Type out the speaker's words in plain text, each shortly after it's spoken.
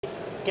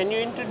Can you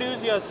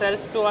introduce yourself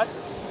to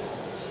us?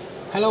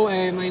 Hello,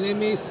 my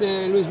name is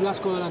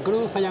Blasco de la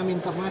Cruz. I am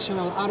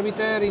international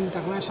arbiter,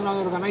 international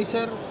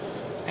organizer,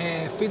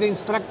 FIDE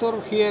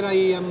instructor. Here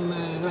I am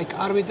like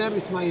arbiter.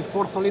 It's my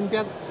fourth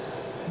Olympiad.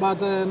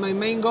 But my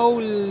main goal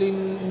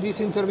in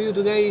this interview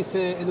today is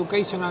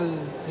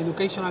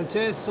educational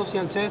chess,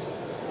 social chess.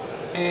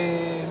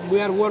 We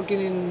are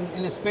working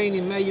in Spain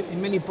in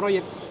many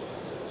projects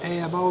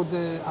about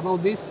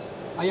this.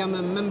 I am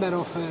a member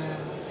of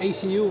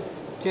ACU,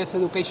 Chess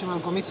Educational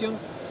Commission,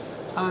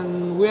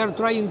 and we are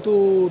trying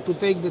to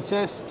take the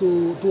chess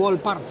to all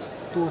parts,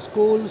 to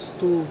schools,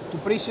 to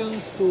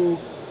prisons, to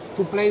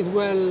places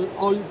where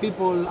all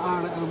people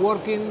are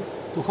working,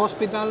 to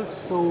hospitals.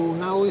 So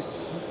now is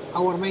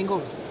our main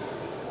goal.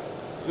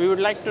 We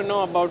would like to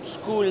know about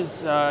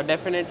schools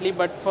definitely,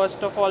 but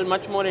first of all,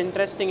 much more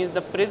interesting is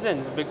the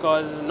prisons,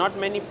 because not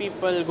many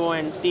people go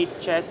and teach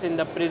chess in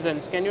the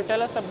prisons. Can you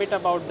tell us a bit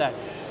about that?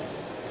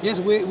 Yes,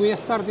 we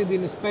started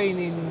in Spain,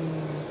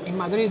 in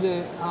Madrid,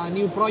 a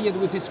new project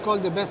which is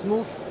called The Best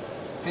Move,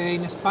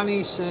 in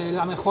Spanish,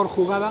 La Mejor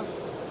Jugada.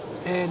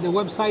 The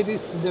website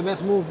is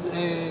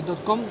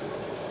thebestmove.com.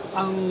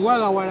 And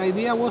well, our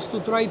idea was to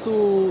try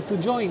to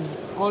join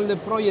all the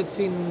projects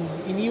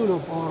in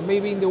Europe or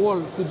maybe in the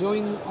world, to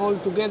join all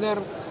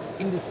together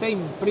in the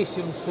same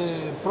prisons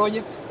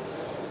project,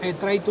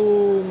 try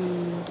to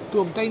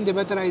obtain the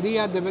better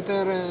idea, the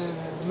better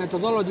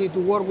methodology to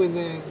work with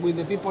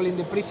the people in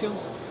the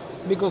prisons,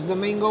 because the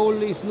main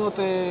goal is not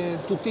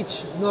to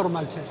teach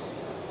normal chess.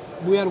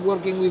 We are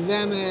working with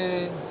them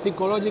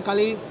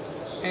psychologically,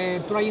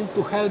 trying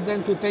to help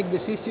them to take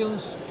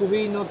decisions, to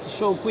be not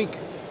so quick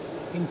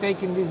in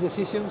taking these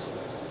decisions,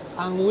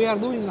 and we are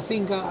doing, I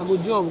think, a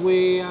good job.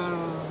 We are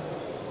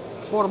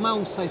 4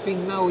 months, I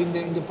think, now in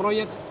the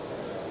project,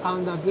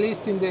 and at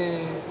least in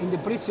the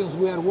prisons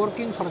we are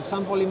working. For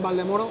example, in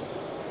Valdemoro,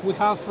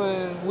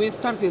 we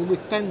started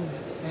with 10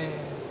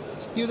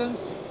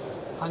 students,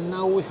 and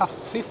now we have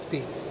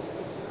 50.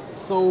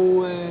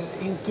 So,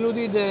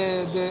 included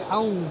the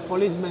own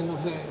policemen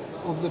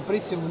of the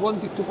prison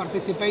wanted to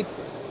participate,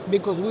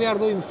 because we are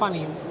doing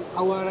funny.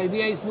 Our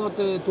idea is not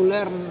to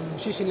learn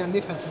Sicilian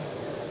defense.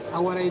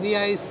 Our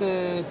idea is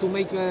to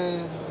make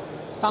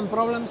some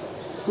problems,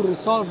 to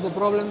resolve the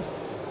problems,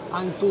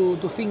 and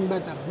to think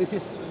better. This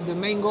is the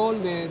main goal,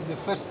 the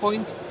first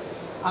point.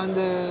 And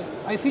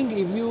I think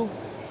if you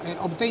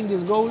obtain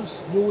these goals,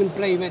 you will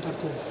play better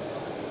too.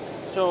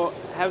 So,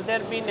 have there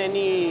been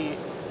any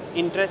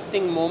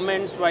interesting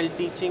moments while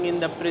teaching in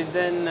the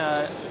prison?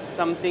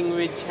 Something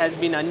which has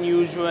been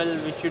unusual,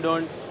 which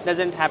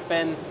doesn't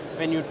happen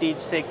when you teach,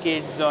 say,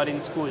 kids or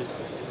in schools?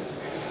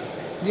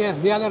 Yes,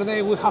 the other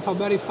day we have a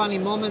very funny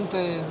moment.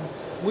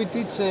 We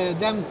teach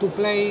them to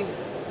play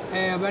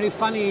a very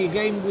funny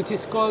game which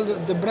is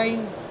called the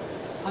brain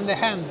and the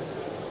hand.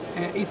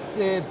 It's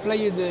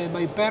played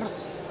by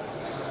pairs.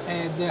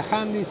 The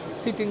hand is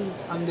sitting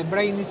and the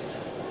brain is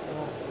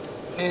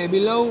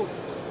below,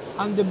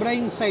 and the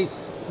brain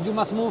says you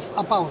must move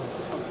a pawn.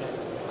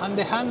 And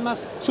the hand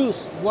must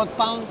choose what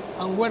pawn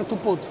and where to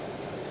put.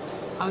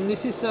 And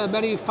this is a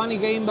very funny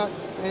game, but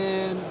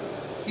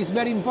it's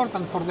very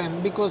important for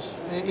them, because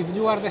if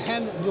you are the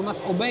hand, you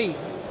must obey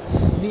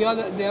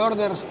the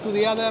orders to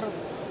the other,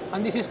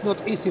 and this is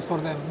not easy for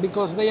them,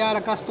 because they are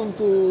accustomed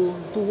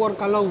to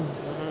work alone.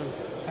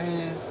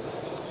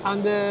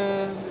 And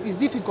it's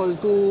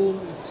difficult to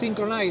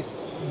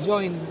synchronize,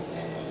 join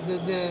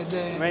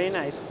very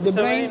nice. the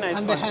brain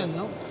and the hand.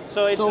 No?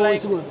 So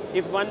it's good.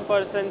 If one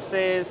person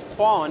says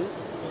pawn,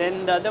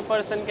 then the other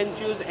person can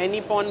choose any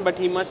pawn, but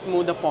he must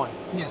move the pawn.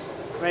 Yes.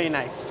 Very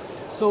nice.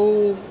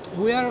 So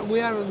we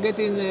are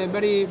getting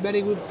very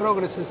good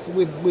progresses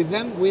with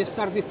them. We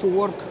started to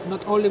work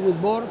not only with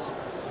boards,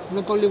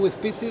 not only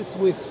with pieces,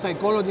 with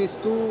psychologists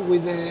too,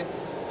 with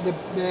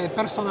the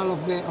personnel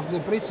of the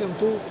prison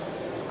too.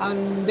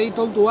 And they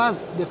told to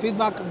us the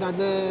feedback that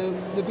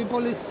the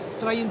people is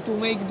trying to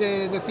make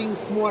the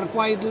things more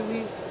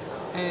quietly.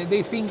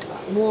 They think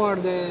more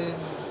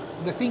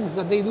the things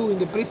that they do in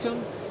the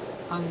prison,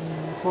 and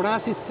for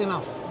us it's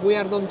enough. We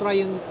are not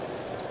trying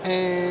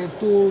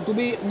to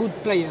be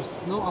good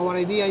players. No, our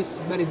idea is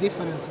very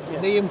different.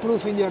 Yes. They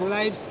improve in their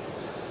lives,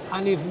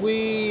 and if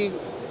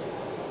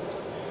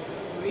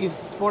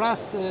for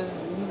us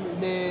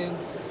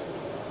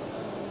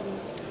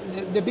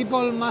the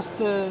people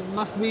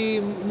must be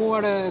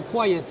more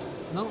quiet,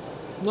 no,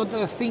 not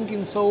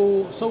thinking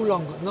so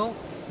long, no,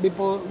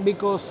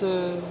 because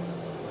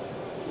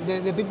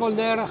the people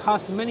there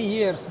has many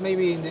years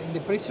maybe in the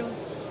prison,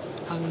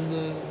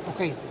 and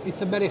okay,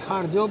 it's a very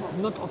hard job,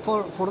 not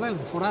for them,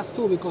 for us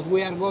too, because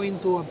we are going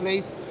to a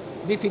place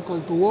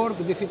difficult to work,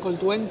 difficult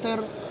to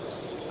enter,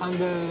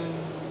 and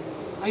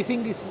I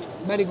think it's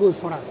very good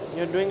for us.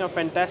 You're doing a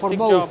fantastic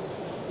job.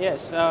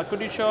 Yes.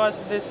 Could you show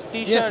us this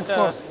T-shirt? Yes, of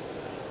course.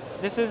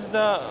 This is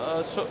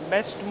the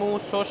Best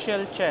Move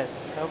Social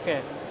Chess.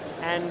 Okay,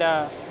 and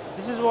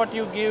this is what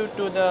you give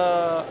to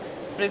the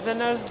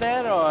prisoners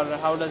there, or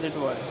how does it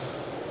work?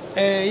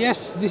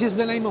 Yes, this is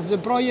the name of the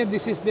project.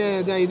 This is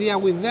the idea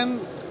with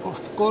them.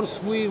 Of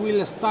course, we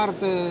will start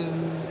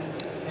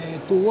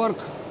to work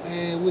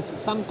with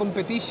some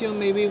competition.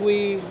 Maybe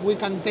we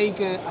can take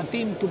a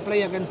team to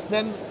play against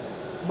them,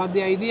 but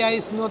the idea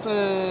is not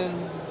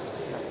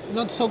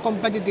so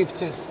competitive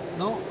chess.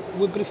 No,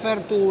 we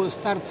prefer to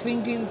start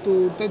thinking,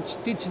 to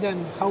teach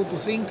them how to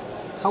think,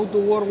 how to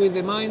work with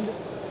the mind,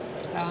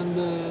 and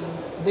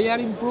they are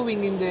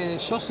improving in the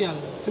social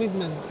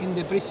treatment in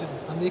the prison,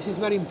 and this is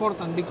very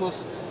important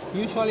because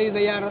usually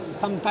they are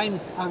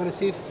sometimes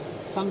aggressive,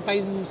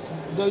 sometimes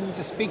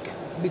don't speak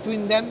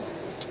between them.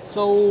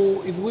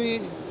 So if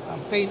we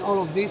obtain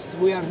all of this,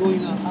 we are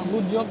doing a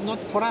good job,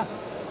 not for us,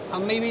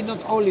 and maybe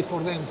not only for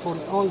them, for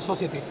all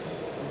society.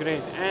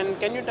 Great. And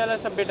can you tell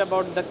us a bit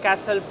about the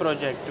Castle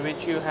project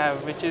which you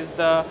have, which is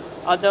the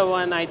other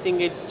one? I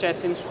think it's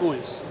chess in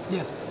schools.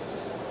 Yes,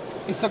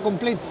 it's a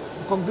complete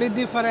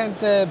different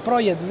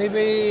project.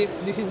 Maybe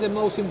this is the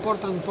most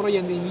important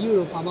project in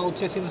Europe about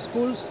chess in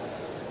schools.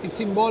 It's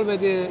involved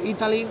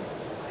Italy,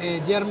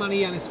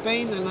 Germany and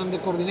Spain, and I'm the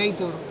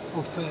coordinator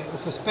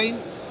of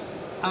Spain.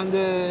 And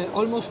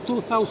almost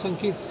 2,000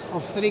 kids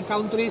of 3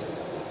 countries,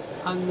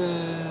 and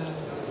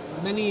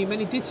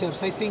many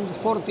teachers, I think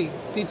 40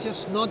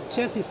 teachers, not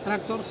chess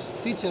instructors,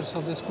 teachers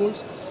of the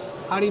schools,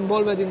 are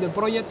involved in the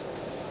project.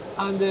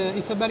 And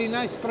it's a very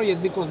nice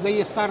project because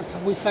they start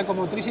with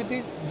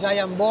psychomotricity,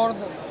 giant board,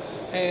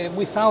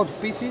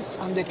 without pieces,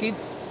 and the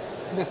kids,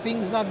 the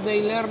things that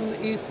they learn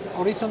is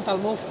horizontal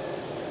move,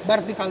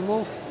 vertical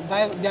move,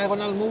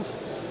 diagonal move.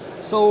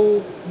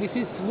 So this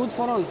is good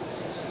for all,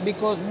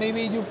 because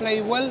maybe you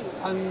play well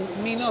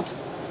and me not,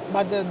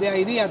 but the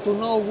idea to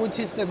know which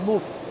is the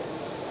move,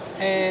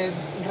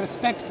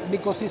 respect,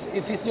 because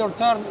if it's your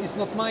turn, it's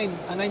not mine,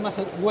 and I must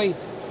wait.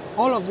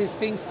 All of these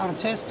things are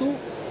chess too,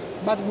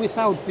 but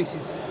without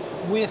pieces.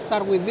 We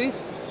start with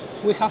this.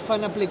 We have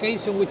an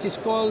application which is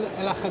called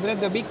El Ajedrez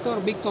de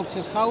Victor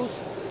Chess House,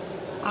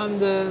 and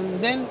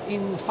then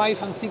in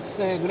 5 and 6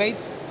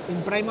 grades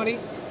in primary,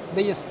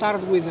 they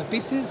start with the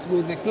pieces,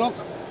 with the clock,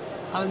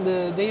 and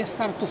they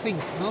start to think,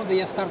 no?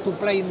 They start to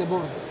play in the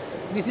board.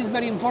 This is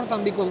very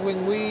important because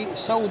when we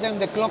show them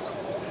the clock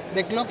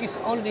is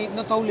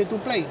not only to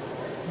play.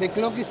 The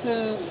clock is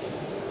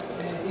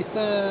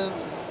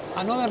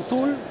another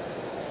tool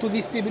to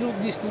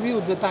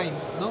distribute the time.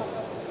 No?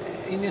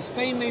 In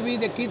Spain, maybe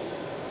the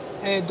kids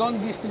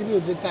don't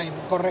distribute the time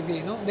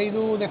correctly. No? They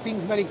do the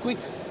things very quick.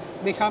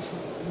 They have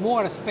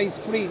more space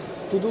free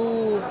to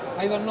do,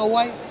 I don't know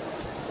why,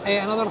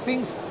 and other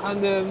things.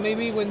 And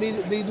maybe when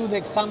they do the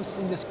exams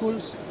in the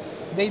schools,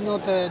 they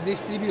not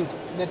distribute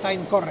the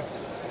time correct.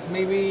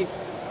 Maybe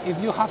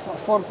if you have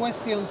 4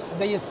 questions,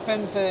 they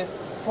spend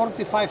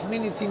 45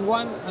 minutes in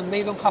one and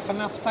they don't have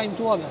enough time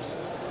to others.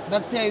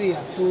 That's the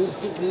idea, to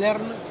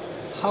learn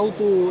how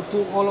to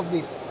do all of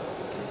this.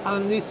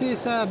 And this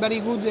is a very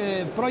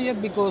good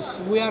project because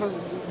we are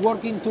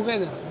working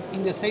together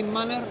in the same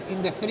manner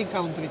in the 3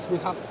 countries. We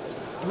have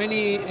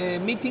many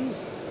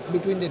meetings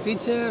between the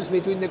teachers,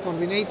 between the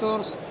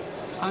coordinators,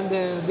 and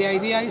the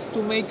idea is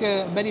to make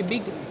a very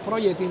big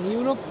project in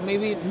Europe,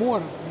 maybe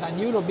more than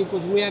Europe,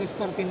 because we are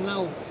starting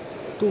now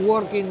to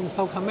work in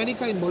South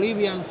America, in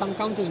Bolivia, and some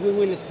countries we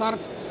will start.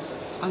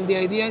 And the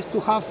idea is to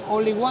have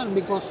only one,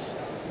 because,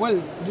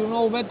 well, you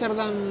know better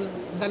than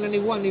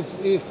anyone,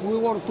 if we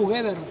work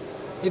together,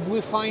 if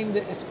we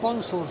find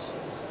sponsors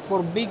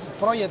for big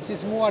projects,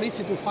 it's more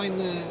easy to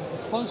find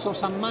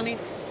sponsors and money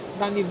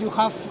than if you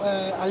have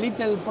a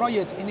little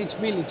project in each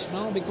village,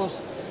 no?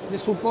 Because the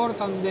support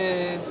and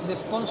the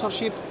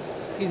sponsorship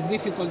is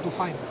difficult to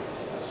find.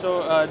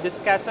 So this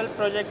Castle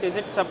project, is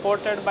it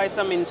supported by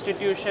some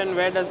institution?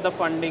 Where does the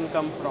funding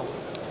come from?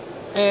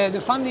 The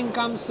funding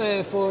comes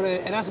for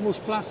Erasmus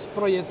Plus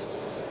project.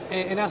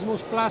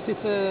 Erasmus Plus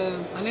is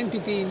an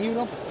entity in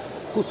Europe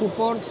who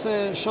supports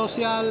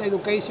social,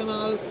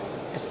 educational,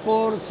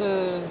 sports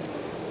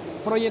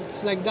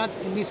projects like that.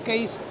 In this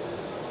case,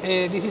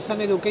 this is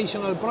an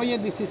educational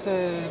project. This is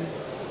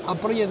a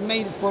project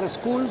made for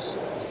schools,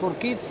 for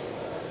kids,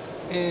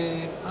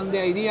 and the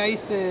idea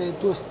is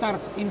to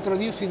start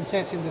introducing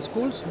chess in the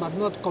schools, but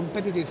not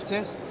competitive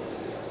chess,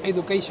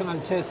 educational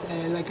chess.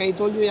 Like I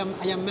told you,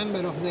 I am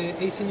member of the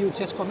ACU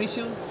Chess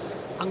Commission,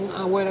 and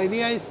our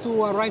idea is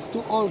to arrive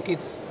to all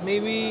kids.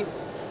 Maybe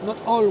not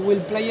all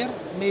will play,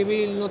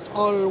 maybe not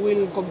all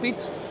will compete,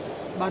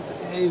 but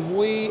if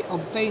we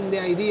obtain the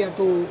idea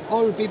to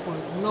all people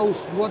knows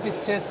what is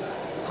chess,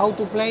 how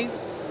to play,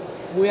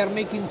 we are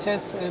making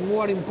chess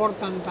more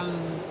important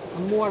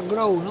and more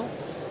grow, no?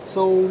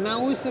 So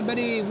now is a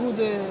very good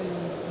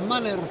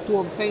manner to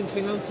obtain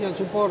financial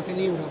support in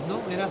Europe,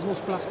 no? Erasmus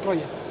Plus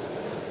projects.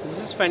 This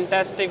is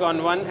fantastic.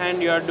 On one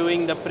hand, you are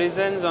doing the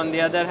prisons, on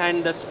the other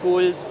hand, the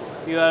schools,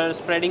 you are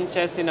spreading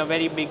chess in a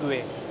very big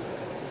way.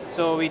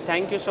 So we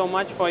thank you so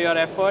much for your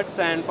efforts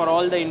and for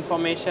all the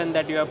information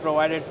that you have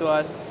provided to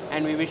us,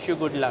 and we wish you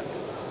good luck.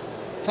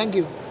 Thank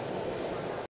you.